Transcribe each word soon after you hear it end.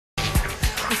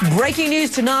Breaking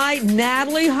news tonight,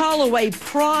 Natalie Holloway,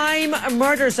 prime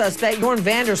murder suspect,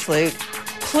 Joran Sloot,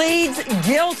 pleads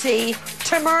guilty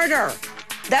to murder.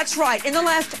 That's right. In the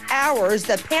last hours,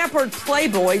 the pampered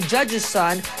playboy judge's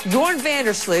son,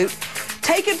 Joran Sloot,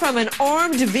 taken from an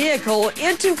armed vehicle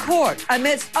into court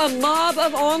amidst a mob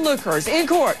of onlookers in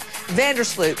court.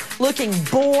 Sloot looking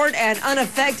bored and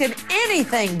unaffected,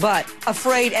 anything but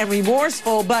afraid and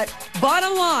remorseful. But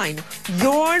bottom line,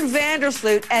 Joran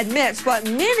Sloot admits what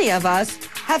many of us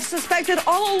have suspected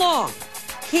all along.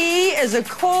 He is a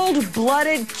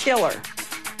cold-blooded killer.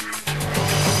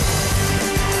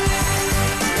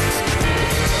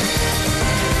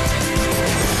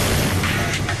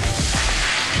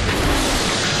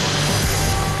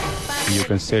 You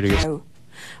consider yourself.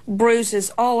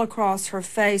 Bruises all across her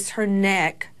face, her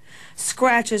neck,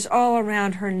 scratches all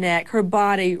around her neck, her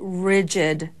body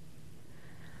rigid.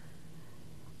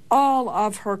 All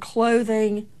of her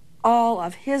clothing, all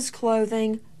of his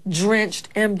clothing, drenched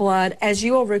in blood. As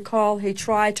you will recall, he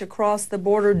tried to cross the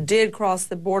border, did cross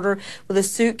the border with a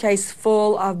suitcase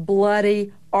full of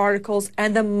bloody articles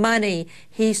and the money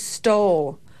he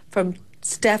stole from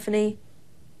Stephanie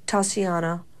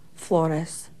Tassiana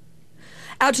Flores.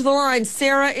 Out to the line,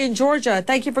 Sarah in Georgia.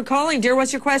 Thank you for calling, dear.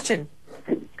 What's your question?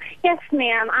 Yes,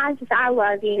 ma'am. I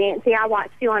love you, Nancy. I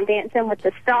watched you on Dancing with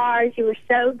the Stars. You were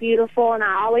so beautiful, and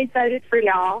I always voted for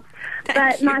y'all.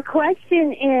 But my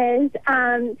question is,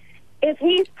 if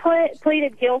he's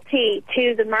pleaded guilty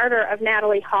to the murder of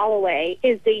Natalie Holloway,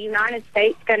 is the United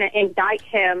States going to indict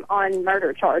him on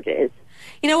murder charges?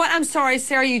 You know what? I'm sorry,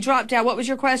 Sarah, you dropped out. What was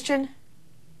your question?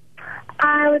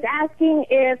 I was asking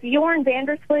if Joran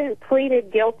Sloot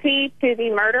pleaded guilty to the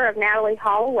murder of Natalie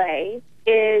Holloway,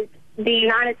 is the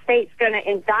United States going to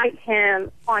indict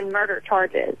him on murder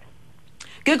charges?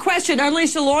 Good question.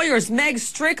 Unleash the lawyers. Meg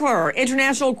Strickler,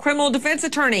 International Criminal Defense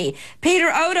Attorney. Peter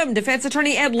Odom, Defense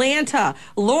Attorney, Atlanta.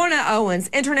 Lorna Owens,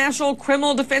 International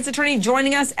Criminal Defense Attorney,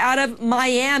 joining us out of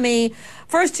Miami.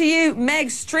 First to you, Meg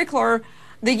Strickler.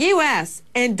 The U.S.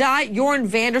 indict Joran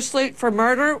Sloot for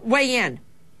murder. Weigh in.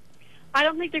 I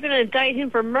don't think they're going to indict him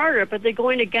for murder, but they're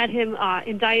going to get him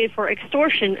indicted for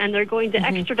extortion, and they're going to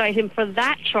extradite him for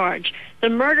that charge. The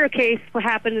murder case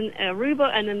happened in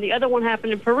Aruba, and then the other one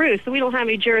happened in Peru, so we don't have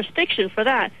any jurisdiction for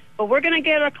that. But we're going to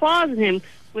get a clause in him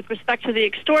with respect to the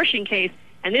extortion case,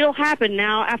 and it'll happen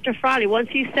now after Friday. Once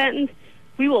he's sentenced,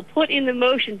 we will put in the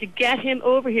motion to get him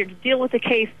over here to deal with the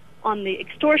case on the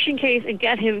extortion case and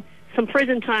get him some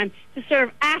prison time to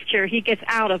serve after he gets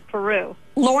out of Peru.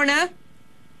 Lorna?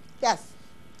 Yes.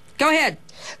 Go ahead.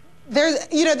 There's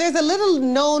a little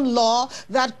known law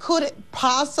that could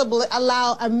possibly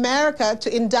allow America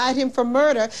to indict him for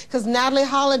murder because Natalie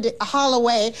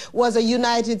Holloway was a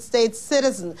United States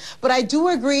citizen. But I do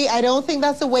agree, I don't think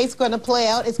that's the way it's going to play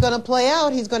out. It's going to play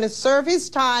out, he's going to serve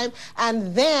his time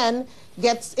and then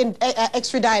gets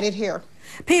extradited here.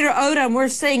 Peter Odom, we're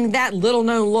seeing that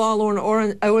little-known law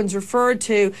Lorna Owens referred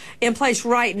to in place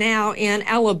right now in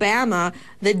Alabama.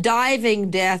 The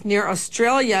diving death near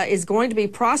Australia is going to be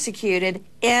prosecuted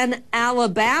in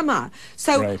Alabama.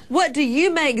 So what do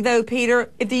you make, though, Peter,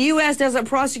 if the U.S. doesn't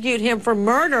prosecute him for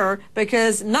murder,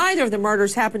 because neither of the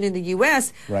murders happened in the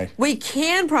U.S., we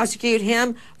can prosecute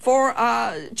him for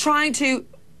trying to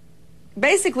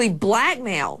basically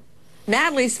blackmail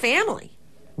Natalie's family?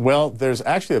 Well, there's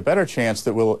actually a better chance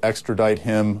that we'll extradite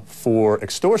him for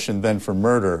extortion than for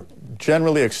murder.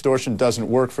 Generally, extortion doesn't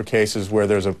work for cases where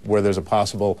there's a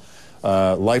possible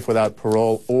life without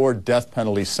parole or death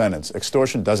penalty sentence.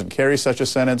 Extortion doesn't carry such a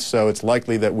sentence, so it's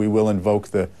likely that we will invoke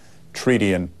the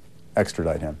treaty and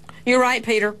extradite him. You're right,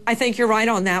 Peter. I think you're right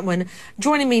on that one.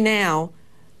 Joining me now,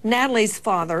 Natalie's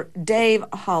father, Dave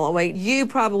Holloway. You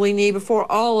probably knew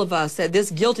before all of us that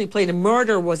this guilty plea to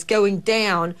murder was going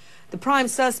down. The prime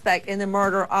suspect in the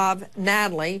murder of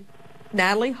Natalie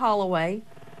Holloway,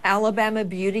 Alabama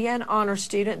beauty and honor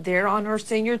student there on her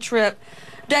senior trip.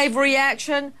 Dave,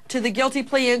 reaction to the guilty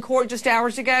plea in court just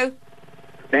hours ago?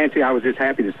 Nancy, I was just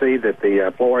happy to see that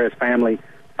the Flores family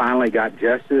finally got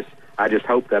justice. I just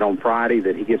hope that on Friday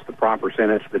that he gets the proper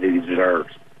sentence that he deserves.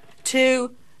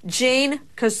 To Gene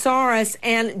Casares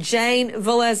and Jane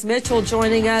Velez-Mitchell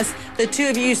joining us. The two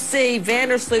of you see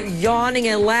Sloot yawning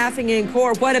and laughing in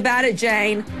court. What about it,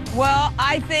 Jane? Well,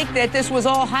 I think that this was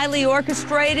all highly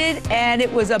orchestrated, and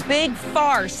it was a big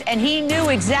farce, and he knew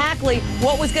exactly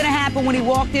what was going to happen when he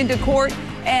walked into court,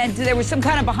 and there was some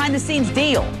kind of behind-the-scenes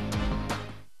deal.